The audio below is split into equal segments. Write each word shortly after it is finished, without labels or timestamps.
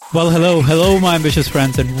Well, hello, my ambitious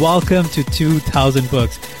friends, and welcome to 2000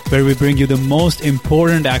 Books, where we bring you the most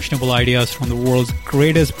important actionable ideas from the world's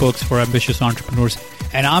greatest books for ambitious entrepreneurs.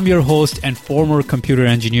 And I'm your host and former computer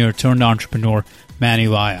engineer turned entrepreneur, Manny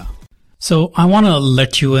Vaya. So I want to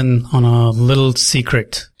let you in on a little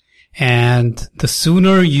secret. And the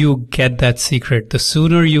sooner you get that secret, the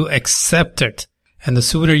sooner you accept it, and the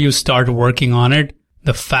sooner you start working on it,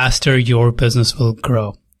 the faster your business will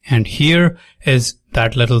grow. And here is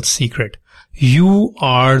that little secret. You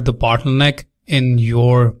are the bottleneck in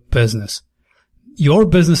your business. Your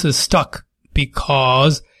business is stuck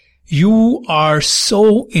because you are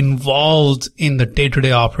so involved in the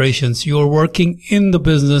day-to-day operations. You're working in the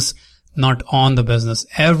business, not on the business.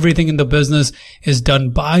 Everything in the business is done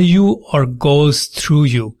by you or goes through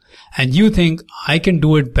you. And you think, I can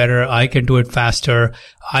do it better. I can do it faster.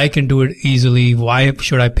 I can do it easily. Why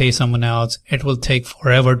should I pay someone else? It will take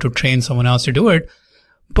forever to train someone else to do it.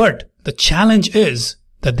 But the challenge is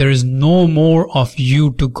that there is no more of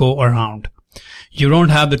you to go around. You don't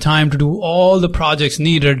have the time to do all the projects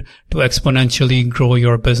needed to exponentially grow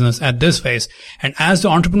your business at this phase. And as the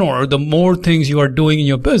entrepreneur, the more things you are doing in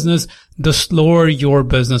your business, the slower your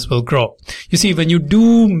business will grow. You see, when you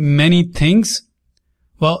do many things,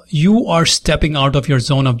 well, you are stepping out of your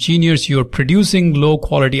zone of genius. You're producing low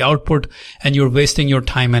quality output and you're wasting your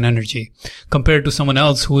time and energy compared to someone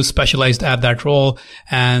else who is specialized at that role,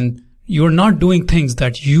 and you're not doing things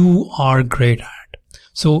that you are great at.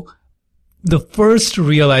 So the first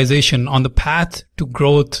realization on the path to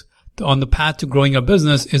growth, on the path to growing your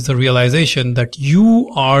business, is the realization that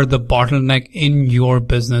you are the bottleneck in your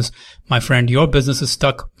business. My friend, your business is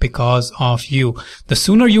stuck because of you. The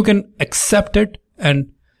sooner you can accept it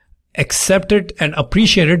and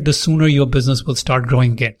appreciate it, the sooner your business will start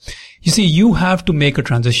growing again. You see, you have to make a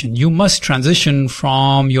transition. You must transition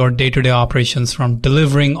from your day-to-day operations, from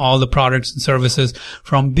delivering all the products and services,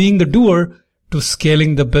 from being the doer to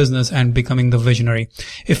scaling the business and becoming the visionary.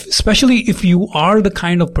 Especially if you are the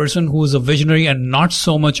kind of person who is a visionary and not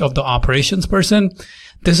so much of the operations person,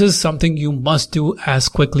 this is something you must do as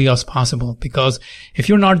quickly as possible. Because if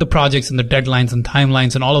you're not the projects and the deadlines and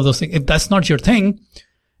timelines and all of those things, if that's not your thing,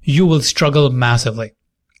 you will struggle massively.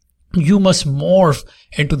 You must morph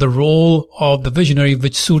into the role of the visionary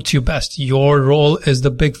which suits you best. Your role is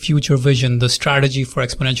the big future vision, the strategy for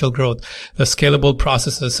exponential growth, the scalable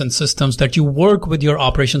processes and systems that you work with your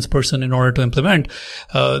operations person in order to implement,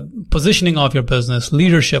 positioning of your business,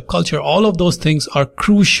 leadership, culture. All of those things are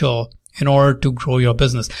crucial in order to grow your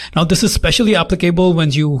business. Now, this is especially applicable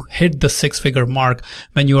when you hit the six-figure mark,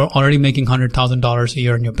 when you are already making $100,000 a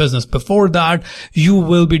year in your business. Before that, you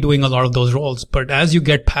will be doing a lot of those roles. But as you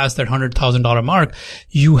get past that $100,000 mark,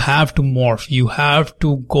 you have to morph. You have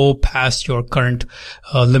to go past your current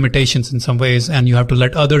limitations in some ways, and you have to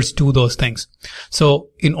let others do those things. So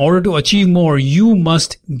in order to achieve more, you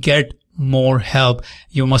must get more help.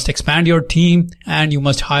 You must expand your team and you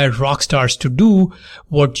must hire rock stars to do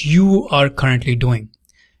what you are currently doing.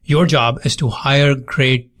 Your job is to hire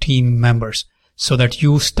great team members so that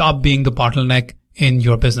you stop being the bottleneck in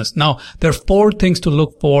your business. Now, there are 4 things to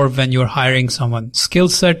look for when you're hiring someone: skill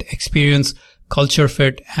set, experience, culture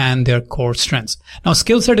fit, and their core strengths. Now,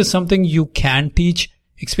 skill set is something you can teach.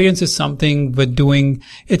 Experience is something with doing.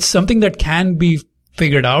 It's something that can be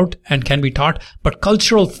figured out and can be taught, but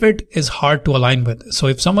cultural fit is hard to align with. So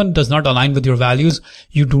if someone does not align with your values,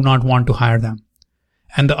 you do not want to hire them.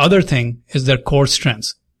 And the other thing is their core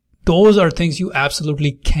strengths. Those are things you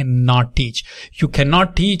absolutely cannot teach. You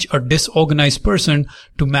cannot teach a disorganized person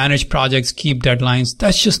to manage projects, keep deadlines.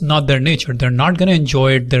 That's just not their nature. They're not going to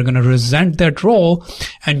enjoy it. They're going to resent that role,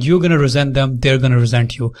 and you're going to resent them. They're going to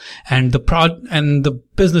resent you. And the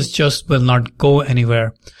business just will not go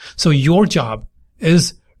anywhere. So your job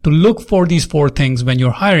is to look for these 4 things when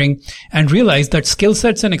you're hiring and realize that skill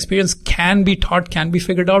sets and experience can be taught, can be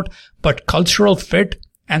figured out, but cultural fit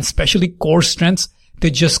and especially core strengths,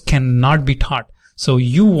 they just cannot be taught. So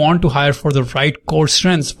you want to hire for the right core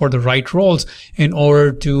strengths, for the right roles in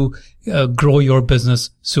order to grow your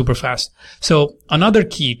business super fast. So another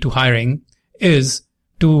key to hiring is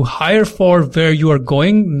to hire for where you are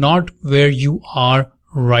going, not where you are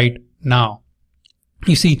right now.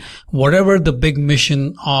 You see, whatever the big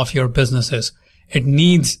mission of your business is, it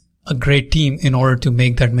needs a great team in order to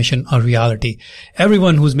make that mission a reality.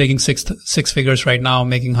 Everyone who's making six figures right now,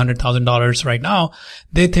 making $100,000 right now,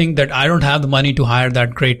 they think that I don't have the money to hire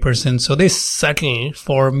that great person, so they settle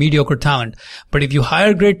for mediocre talent. But if you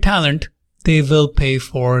hire great talent, they will pay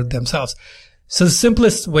for themselves. So the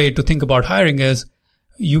simplest way to think about hiring is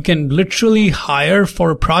you can literally hire for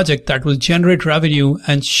a project that will generate revenue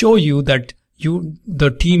and show you that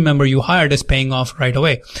the team member you hired is paying off right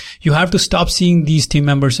away. You have to stop seeing these team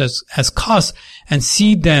members as costs and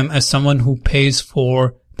see them as someone who pays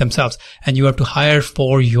for themselves. And you have to hire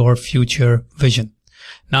for your future vision.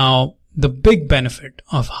 Now, the big benefit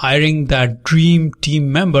of hiring that dream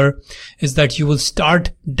team member is that you will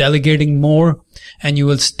start delegating more and you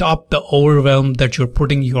will stop the overwhelm that you're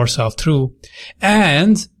putting yourself through.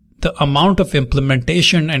 And the amount of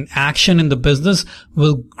implementation and action in the business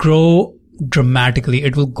will grow dramatically.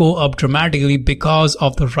 It will go up dramatically because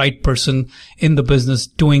of the right person in the business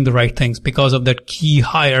doing the right things, because of that key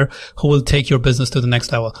hire who will take your business to the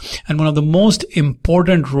next level. And one of the most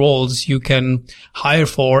important roles you can hire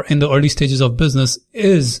for in the early stages of business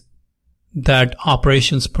is that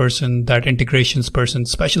operations person, that integrations person,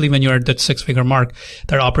 especially when you're at that 6-figure mark.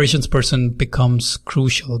 That operations person becomes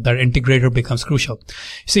crucial. That integrator becomes crucial.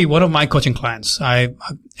 See, one of my coaching clients,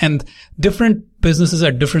 and different businesses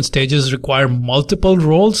at different stages require multiple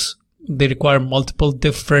roles. They require multiple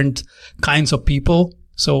different kinds of people.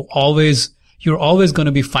 So you're always going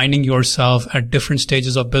to be finding yourself at different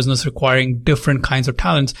stages of business requiring different kinds of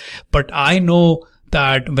talents. But I know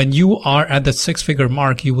that when you are at the 6-figure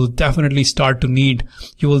mark, you will definitely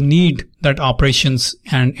you will need that operations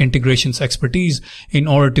and integrations expertise in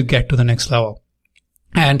order to get to the next level.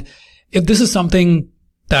 And if this is something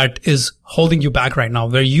that is holding you back right now,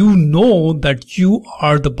 where you know that you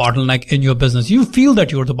are the bottleneck in your business, you feel that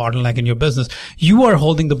you're the bottleneck in your business, you are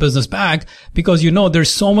holding the business back because you know there's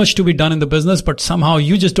so much to be done in the business, but somehow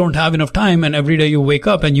you just don't have enough time, and every day you wake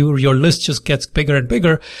up and your list just gets bigger and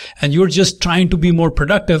bigger, and you're just trying to be more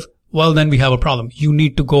productive. Well, then we have a problem. You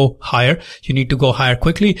need to go higher. You need to go higher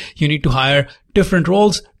quickly. You need to hire different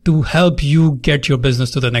roles to help you get your business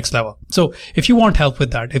to the next level. So if you want help with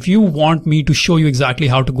that, if you want me to show you exactly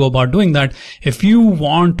how to go about doing that, if you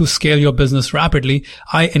want to scale your business rapidly,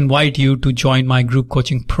 I invite you to join my group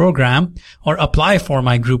coaching program or apply for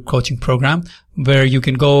my group coaching program, where you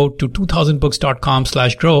can go to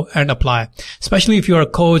 2000books.com/grow and apply. Especially if you're a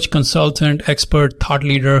coach, consultant, expert, thought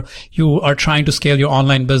leader, you are trying to scale your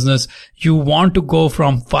online business. You want to go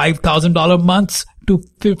from $5,000 months to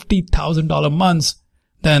 $50,000 months.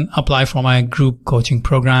 Then apply for my group coaching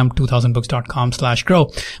program,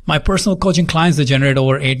 2000books.com/grow. My personal coaching clients, they generate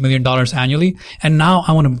over $8 million annually. And now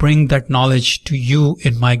I want to bring that knowledge to you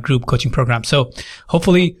in my group coaching program. So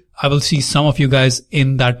hopefully I will see some of you guys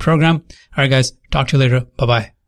in that program. All right, guys, talk to you later. Bye-bye.